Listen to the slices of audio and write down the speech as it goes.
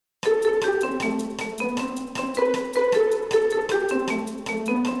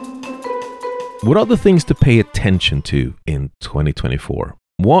What are the things to pay attention to in 2024?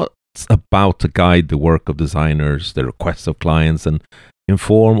 What's about to guide the work of designers, the requests of clients, and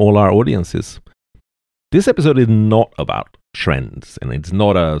inform all our audiences? This episode is not about trends, and it's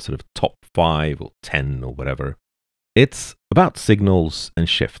not a sort of top 5 or 10 or whatever. It's about signals and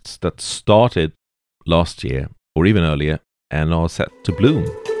shifts that started last year or even earlier and are set to bloom.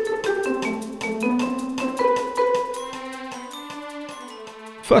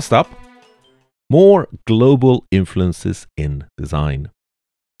 First up, more global influences in design.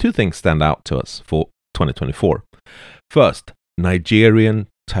 2 things stand out to us for 2024. First, Nigerian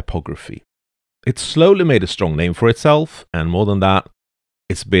typography. It's slowly made a strong name for itself, and more than that,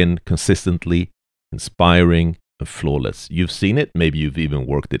 it's been consistently inspiring and flawless. You've seen it, maybe you've even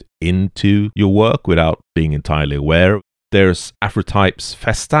worked it into your work without being entirely aware. There's Afrotype's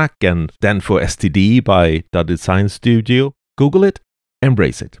Festac and Denfo STD by the Design Studio. Google it,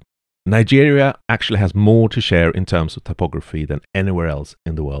 embrace it. Nigeria actually has more to share in terms of typography than anywhere else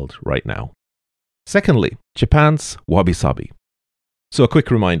in the world right now. Secondly, Japan's wabi-sabi. So a quick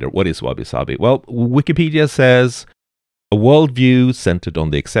reminder, what is wabi-sabi? Well, Wikipedia says, a worldview centered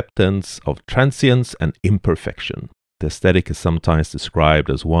on the acceptance of transience and imperfection. The aesthetic is sometimes described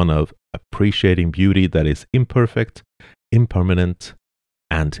as one of appreciating beauty that is imperfect, impermanent,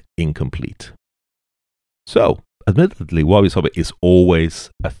 and incomplete. So, admittedly, wabi-sabi is always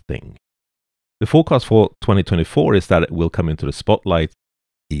a thing. The forecast for 2024 is that it will come into the spotlight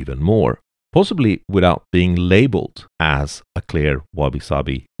even more, possibly without being labeled as a clear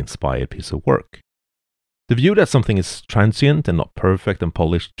wabi-sabi inspired piece of work. The view that something is transient and not perfect and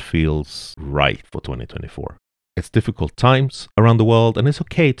polished feels right for 2024. It's difficult times around the world, and it's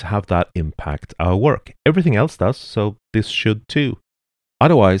okay to have that impact our work. Everything else does, so this should too.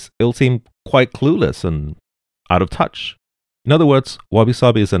 Otherwise, it'll seem quite clueless and out of touch. In other words,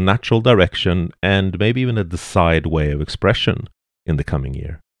 wabi-sabi is a natural direction and maybe even a desired way of expression in the coming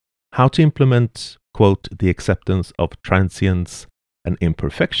year. How to implement, quote, the acceptance of transience and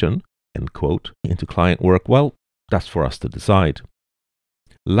imperfection, end quote, into client work, well, that's for us to decide.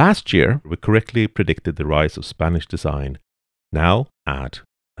 Last year, we correctly predicted the rise of Spanish design. Now add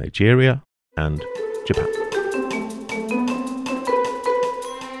Nigeria and Japan.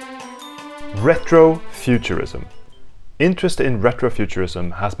 Retrofuturism. Interest in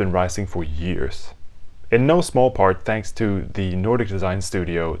retrofuturism has been rising for years. In no small part thanks to the Nordic design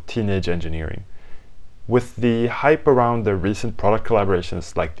studio Teenage Engineering. With the hype around the recent product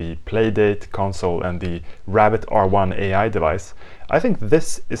collaborations like the Playdate console and the Rabbit R1 AI device, I think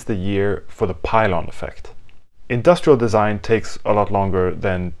this is the year for the pylon effect. Industrial design takes a lot longer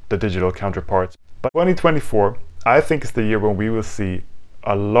than the digital counterparts, but 2024 I think is the year when we will see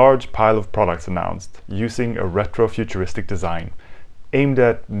a large pile of products announced using a retro-futuristic design aimed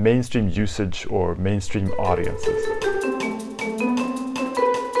at mainstream usage or mainstream audiences.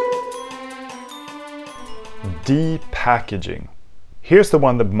 Depackaging. Here's the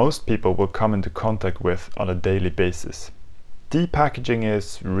one that most people will come into contact with on a daily basis. Depackaging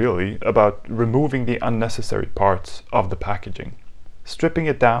is really about removing the unnecessary parts of the packaging, stripping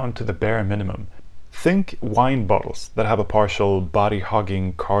it down to the bare minimum. Think wine bottles that have a partial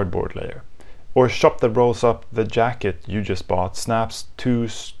body-hugging cardboard layer, or a shop that rolls up the jacket you just bought, snaps 2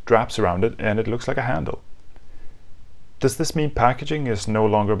 straps around it, and it looks like a handle. Does this mean packaging is no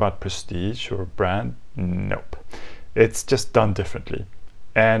longer about prestige or brand? Nope. It's just done differently.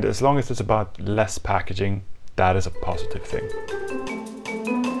 And as long as it's about less packaging, that is a positive thing.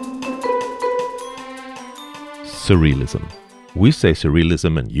 Surrealism. We say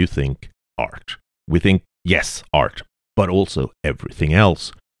surrealism and you think art. We think, yes, art, but also everything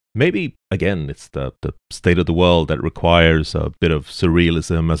else. Maybe, again, it's the state of the world that requires a bit of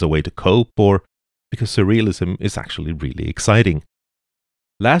surrealism as a way to cope, or because surrealism is actually really exciting.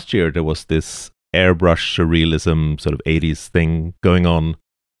 Last year, there was this airbrush surrealism sort of 80s thing going on.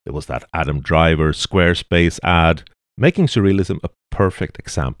 There was that Adam Driver Squarespace ad, making surrealism a perfect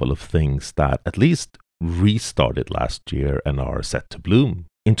example of things that at least restarted last year and are set to bloom.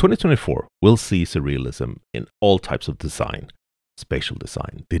 In 2024, we'll see surrealism in all types of design. Spatial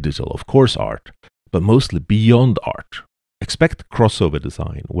design, digital, of course art, but mostly beyond art. Expect crossover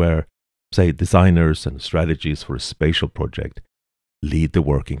design where, say, designers and strategies for a spatial project lead the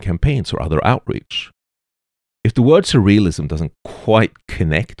work in campaigns or other outreach. If the word surrealism doesn't quite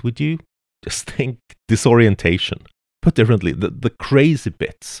connect with you, just think disorientation. Put differently, the crazy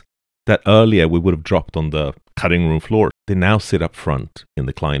bits that earlier we would have dropped on the cutting room floor, they now sit up front in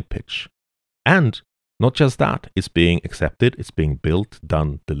the client pitch. And not just that, it's being accepted, it's being built,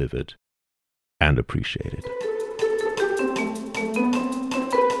 done, delivered, and appreciated.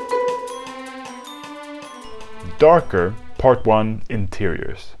 Darker, Part 1,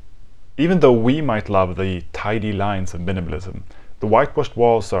 Interiors. Even though we might love the tidy lines of minimalism, the whitewashed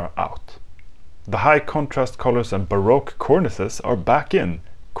walls are out. The high contrast colors and Baroque cornices are back in.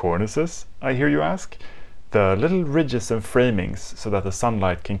 Cornices, I hear you ask? The little ridges and framings so that the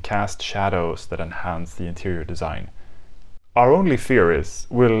sunlight can cast shadows that enhance the interior design. Our only fear is,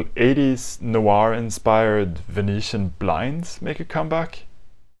 will 80s noir-inspired Venetian blinds make a comeback?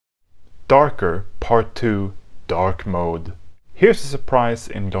 Darker, Part 2, Dark Mode. Here's a surprise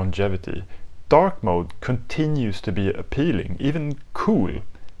in longevity. Dark mode continues to be appealing, even cool,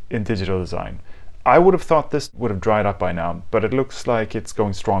 in digital design. I would have thought this would have dried up by now, but it looks like it's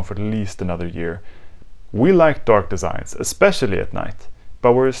going strong for at least another year. We like dark designs, especially at night,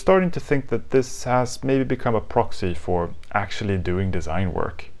 but we're starting to think that this has maybe become a proxy for actually doing design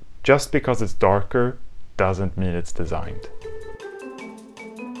work. Just because it's darker doesn't mean it's designed.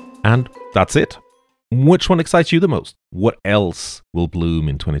 And that's it. Which one excites you the most? What else will bloom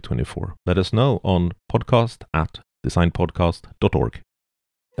in 2024? Let us know on podcast@designpodcast.org.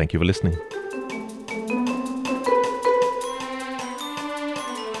 Thank you for listening.